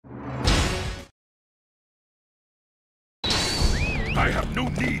I have no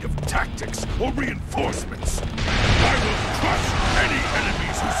need of tactics or reinforcements. I will crush any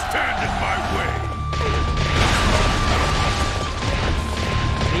enemies who stand in my way.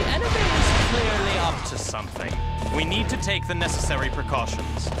 The enemy is clearly up to something. We need to take the necessary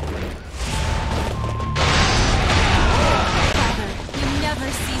precautions. Father, you never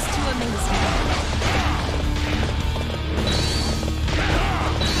cease to amaze me.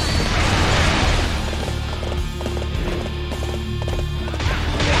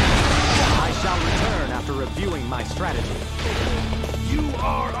 I shall return after reviewing my strategy. You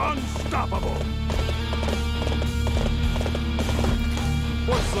are unstoppable!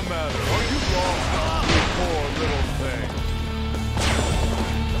 What's the matter? Are you lost? You poor little thing.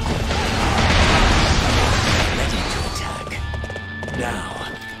 Ready to attack. Now,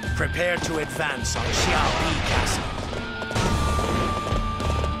 prepare to advance on Xiapi Castle.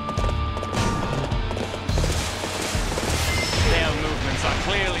 Their movements are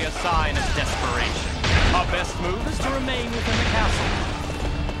clearly a sign of desperation. Our best move is to remain within the castle.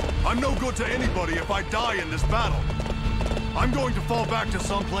 I'm no good to anybody if I die in this battle. I'm going to fall back to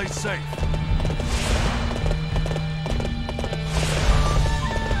someplace safe.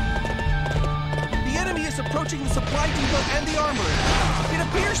 The enemy is approaching the supply depot and the armory. It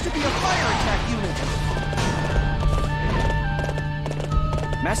appears to be a fire attack unit.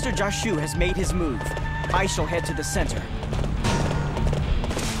 Master Wei Xu has made his move. I shall head to the center.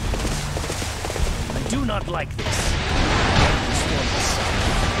 I do not like this.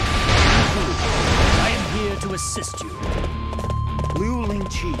 I am here to assist you. Liu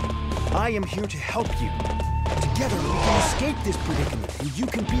Lingqi, I am here to help you. Together we can escape this predicament, and you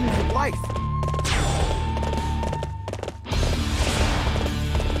can be my wife.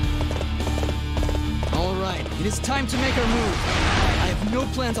 All right, it is time to make our move. I have no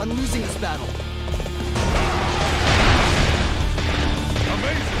plans on losing this battle.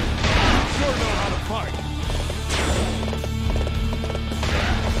 Amazing! You sure know how to fight.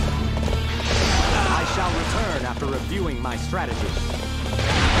 I shall return after reviewing my strategy.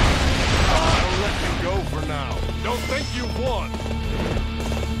 I'll let you go for now. Don't think you've won.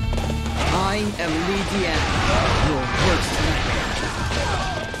 I am Li Dian, your worst nightmare.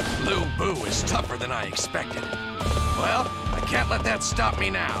 Lu Bu is tougher than I expected. Well, I can't let that stop me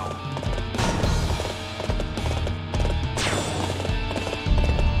now.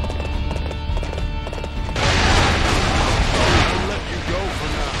 I'll let you go for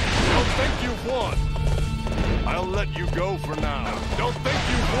now. Don't think you've won. I'll let you go for now. Don't think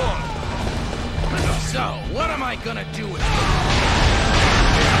you've won. So, what am I gonna do with it?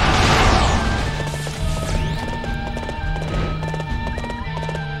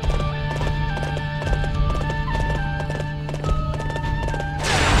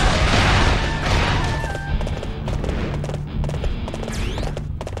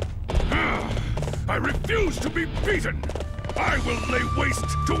 I refuse to be beaten! I will lay waste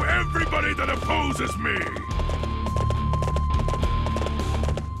to everybody that opposes me!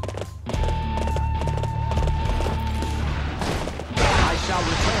 I shall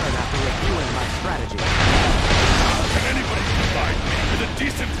return after reviewing my strategy. Can anybody provide me with a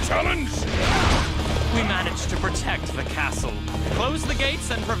decent challenge? We managed to protect the castle, close the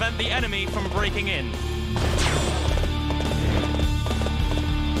gates, and prevent the enemy from breaking in.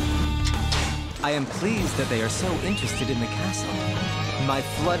 I am pleased that they are so interested in the castle. My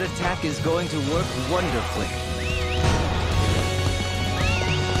flood attack is going to work wonderfully.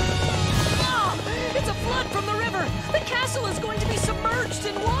 Ah! It's a flood from the river! The castle is going to be submerged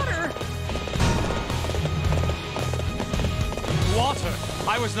in water! Water!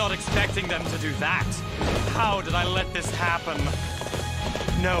 I was not expecting them to do that. How did I let this happen?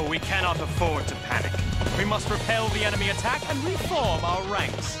 No, we cannot afford to panic. We must repel the enemy attack and reform our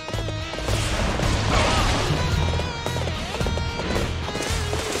ranks.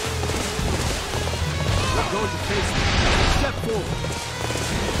 We're going to face them. Step forward.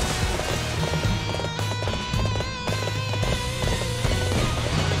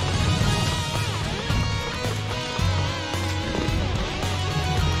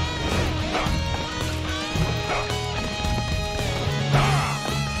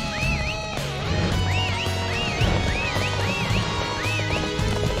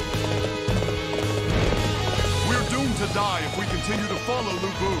 Die if we continue to follow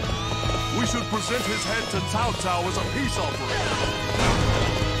Lu Bu. We should present his head to Cao Cao as a peace offering.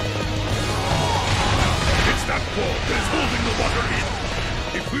 It's that wall that is holding the water in!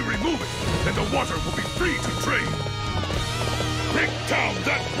 If we remove it, then the water will be free to drain! Break down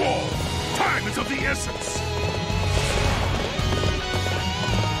that wall! Time is of the essence!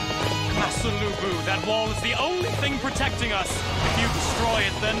 Master Master Lu Bu, that wall is the only thing protecting us. If you destroy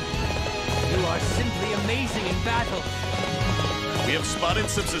it, then... You are simply amazing in battle. We have spotted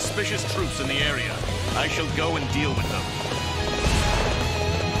some suspicious troops in the area. I shall go and deal with them.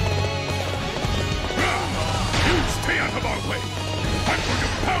 You stay out of our way! I'm going to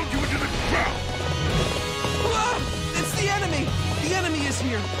pound you into the ground! Ah! It's the enemy! The enemy is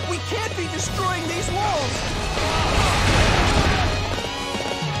here! We can't be destroying these walls!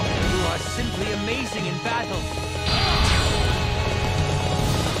 You are simply amazing in battle.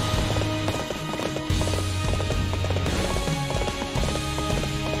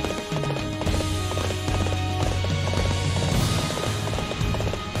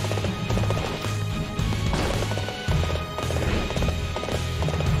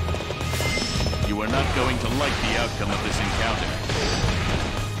 Going to like the outcome of this encounter.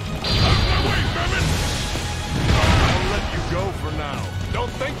 Out of my way, vermin! I'll let you go for now.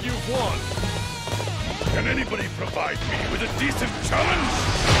 Don't think you've won. Can anybody provide me with a decent challenge?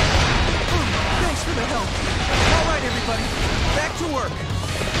 Thanks for the help. All right, everybody. Back to work.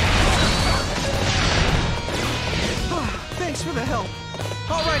 Thanks for the help.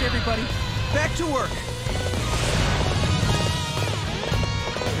 All right, everybody. Back to work.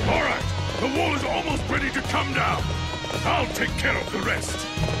 All right. The wall is almost ready to come down. I'll take care of the rest.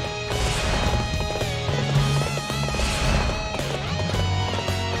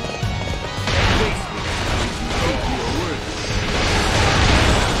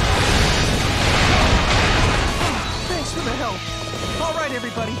 Thanks for the help. All right,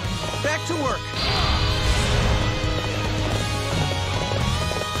 everybody. Back to work.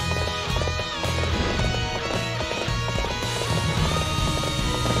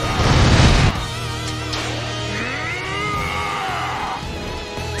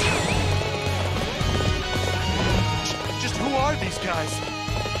 Guys,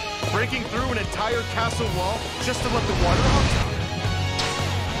 breaking through an entire castle wall just to let the water out?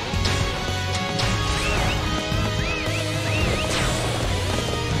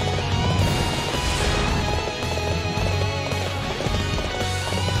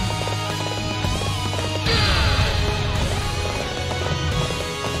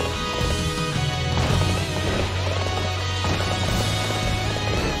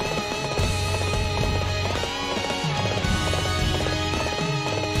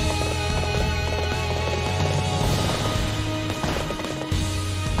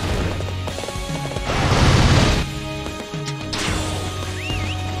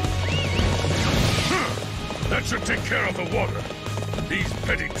 That should take care of the water. These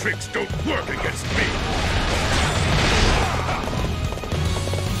petty tricks don't work against me.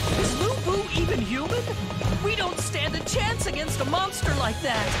 Is Lu Bu even human? We don't stand a chance against a monster like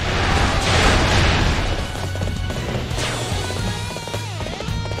that.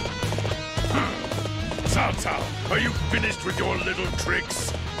 Cao Cao, are you finished with your little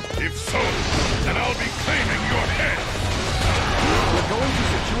tricks? If so, then I'll be claiming your head. We're going to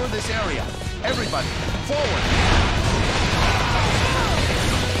secure this area. Everybody, forward!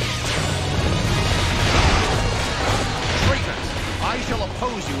 Traitors, I shall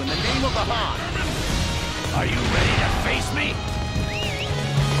oppose you in the name of the Han. Are you ready to face me?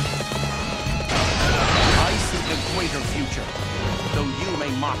 I seek a greater future, though you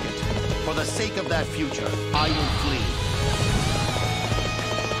may mock it. For the sake of that future, I will flee.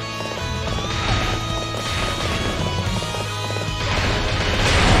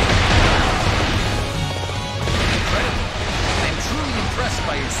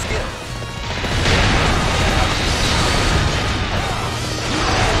 By your skill.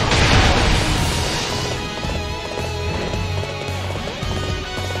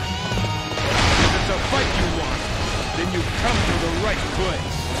 If it's a fight you want, then you've come to the right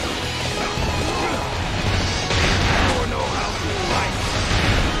place. You know how to fight.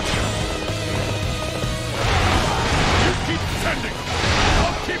 You keep sending them.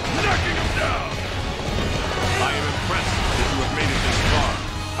 I'll keep knocking them down. I am impressed that you have made it this far.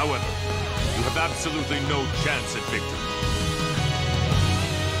 However, you have absolutely no chance at victory.